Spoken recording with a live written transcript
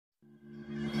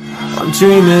I'm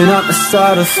dreaming up the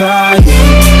start of fire.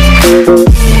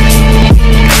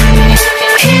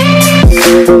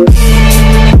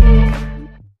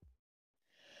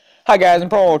 Hi guys,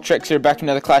 Improbable Trexx here, back to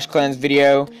another Clash of Clans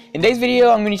video. In today's video,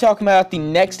 I'm going to be talking about the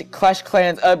next Clash of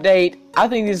Clans update. I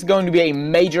think this is going to be a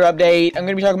major update. I'm going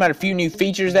to be talking about a few new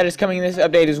features that is coming in this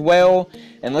update as well,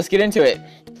 and let's get into it.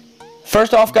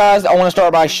 First off, guys, I want to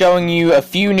start by showing you a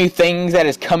few new things that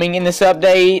is coming in this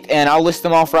update, and I'll list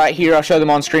them off right here. I'll show them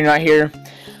on screen right here.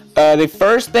 The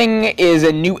first thing is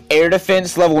a new air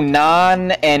defense level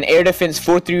 9 and air defense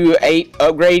 4 through 8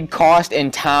 upgrade cost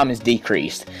and time is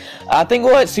decreased. I think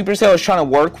what Supercell is trying to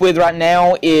work with right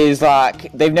now is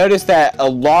like they've noticed that a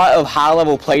lot of high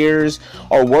level players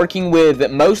are working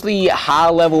with mostly high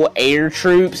level air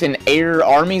troops and air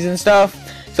armies and stuff.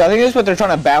 So I think that's what they're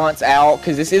trying to balance out,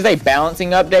 because this is a balancing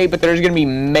update, but there's going to be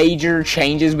major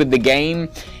changes with the game.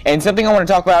 And something I want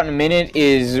to talk about in a minute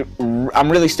is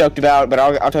I'm really stoked about, but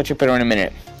I'll touch up on it in a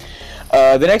minute.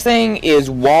 The next thing is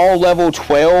wall level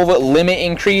 12 limit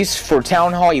increase for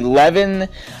Town Hall 11.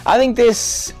 I don't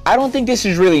think this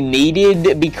is really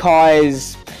needed,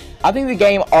 because I think the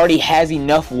game already has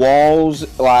enough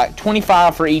walls, like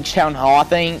 25 for each Town Hall, I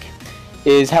think,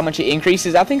 is how much it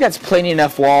increases. I think that's plenty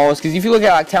enough walls, because if you look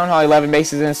at like Town Hall 11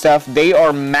 bases and stuff, they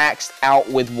are maxed out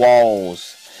with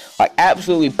walls, like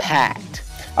absolutely packed.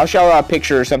 I'll show you a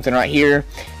picture or something right here,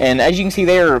 and as you can see,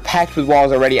 they are packed with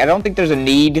walls already. I don't think there's a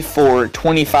need for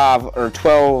 25 or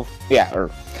 12, yeah,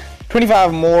 or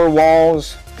 25 more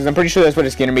walls, because I'm pretty sure that's what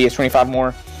it's going to be, is 25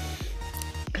 more.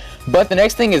 But the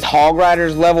next thing is Hog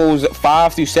Riders levels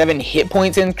 5 through 7 hit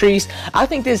points increase. I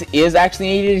think this is actually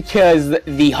needed, because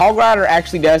the Hog Rider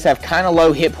actually does have kind of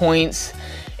low hit points,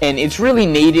 and it's really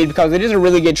needed because it is a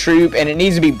really good troop and it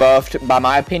needs to be buffed, by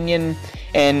my opinion.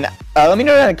 And let me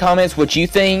know in the comments what you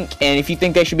think and if you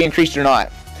think they should be increased or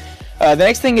not. The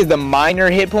next thing is the minor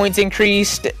hit points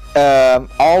increased,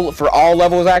 for all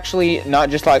levels actually, not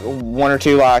just like 1 or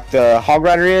 2 like the Hog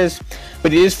Rider is,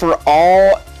 but it is for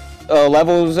all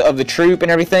levels of the troop and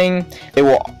everything. They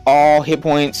will all hit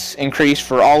points increase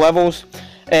for all levels,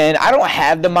 and I don't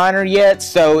have the minor yet,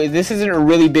 so this isn't a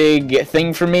really big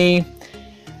thing for me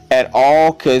at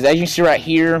all, because as you see right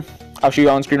here, I'll show you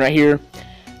on screen right here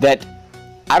that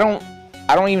I don't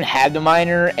even have the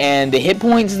minor. And the hit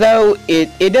points though,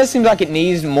 it does seem like it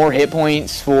needs more hit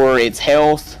points for its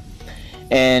health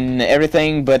and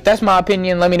everything, but that's my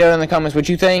opinion. Let me know in the comments what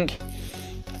you think.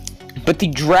 But the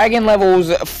dragon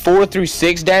levels 4 through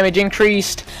 6 damage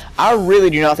increased, I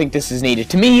really do not think this is needed.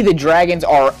 To me, the dragons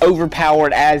are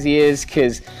overpowered as is,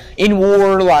 because in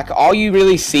war, like, all you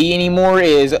really see anymore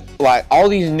is like all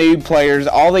these noob players,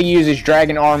 all they use is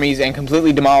dragon armies and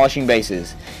completely demolishing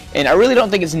bases. And I really don't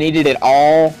think it's needed at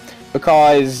all,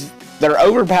 because they're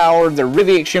overpowered. They're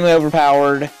really extremely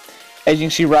overpowered. As you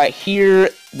can see right here,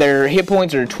 their hit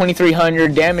points are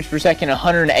 2300, damage per second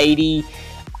 180.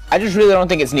 I just really don't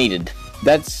think it's needed.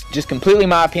 That's just completely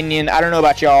my opinion. I don't know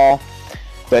about y'all,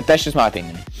 but that's just my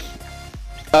opinion.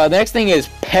 The next thing is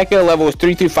P.E.K.K.A. levels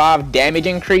 3 through 5 damage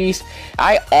increase.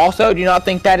 I also do not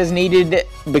think that is needed,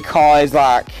 because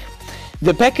like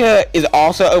the P.E.K.K.A. is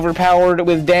also overpowered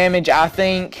with damage, I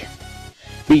think,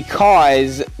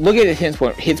 because look at his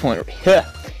hit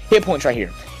points right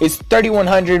here. It's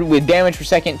 3100 with damage per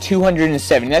second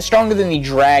 270. That's stronger than the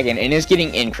dragon, and it's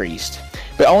getting increased.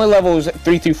 But only levels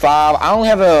 3 through 5. I only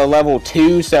have a level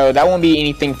 2, so that won't be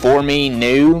anything for me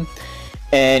new.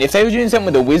 And if they were doing something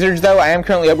with the wizards though, I am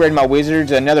currently upgrading my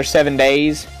wizards another 7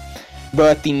 days.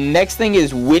 But the next thing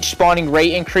is witch spawning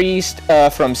rate increased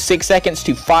from 6 seconds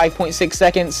to 5.6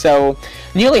 seconds. So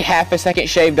nearly half a second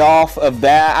shaved off of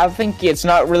that. I think it's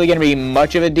not really going to be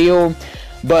much of a deal.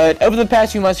 But over the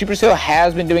past few months, Supercell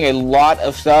has been doing a lot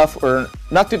of stuff, or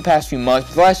not the past few months,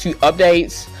 but the last few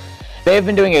updates. They have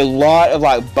been doing a lot of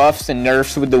like buffs and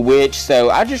nerfs with the witch, so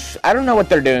I don't know what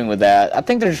they're doing with that. I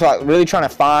think they're just like really trying to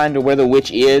find where the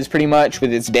witch is, pretty much,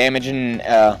 with its damage and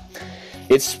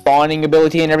its spawning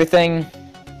ability and everything.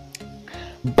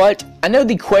 But I know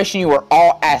the question you are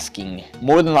all asking,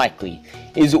 more than likely,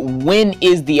 is when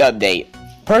is the update?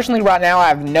 Personally, right now, I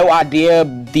have no idea.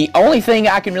 The only thing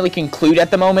I can really conclude at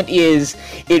the moment is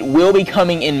it will be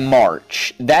coming in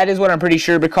March. That is what I'm pretty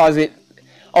sure, because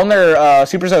on their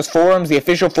Supercell's forums, the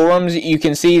official forums, you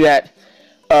can see that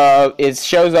it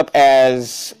shows up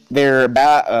as their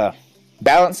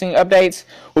balancing updates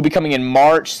will be coming in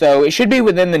March. So it should be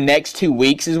within the next 2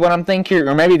 weeks is what I'm thinking,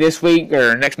 or maybe this week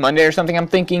or next Monday or something I'm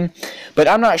thinking. But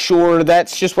I'm not sure.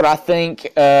 That's just what I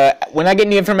think. When I get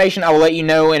new information, I will let you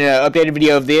know in an updated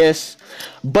video of this.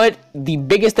 But the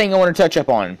biggest thing I want to touch up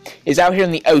on is out here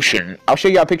in the ocean. I'll show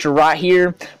you a picture right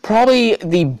here. Probably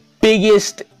the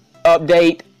biggest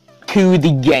update to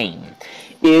the game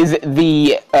is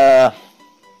the,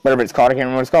 whatever it's called, I can't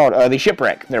remember what it's called, the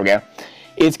shipwreck. There we go.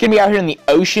 It's going to be out here in the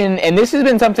ocean, and this has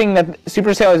been something that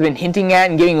Supercell has been hinting at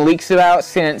and giving leaks about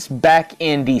since back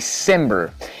in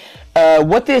December.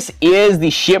 What this is, the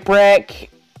shipwreck,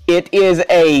 it is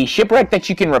a shipwreck that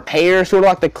you can repair, sort of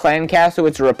like the clan castle.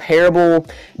 It's a repairable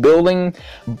building,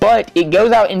 but it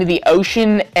goes out into the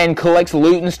ocean and collects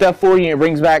loot and stuff for you, and it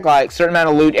brings back like a certain amount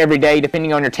of loot every day,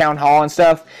 depending on your town hall and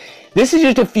stuff. This is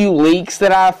just a few leaks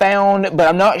that I found, but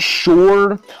I'm not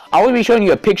sure. I will be showing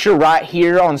you a picture right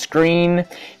here on screen.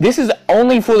 This is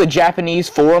only for the Japanese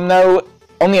forum though.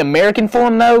 On the American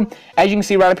forum though, as you can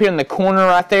see right up here in the corner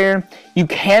right there, you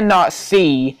cannot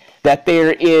see that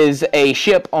there is a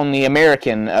ship on the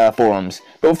American forums.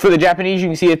 But for the Japanese, you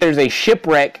can see that there's a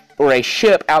shipwreck or a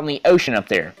ship out in the ocean up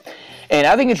there. And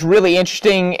I think it's really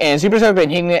interesting, and Supercell has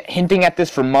been hinting at this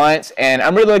for months, and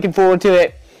I'm really looking forward to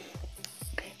it.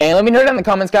 And let me know down in the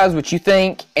comments, guys, what you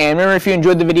think. And remember, if you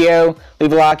enjoyed the video,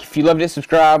 leave a like. If you loved it,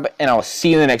 subscribe. And I'll see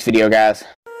you in the next video, guys.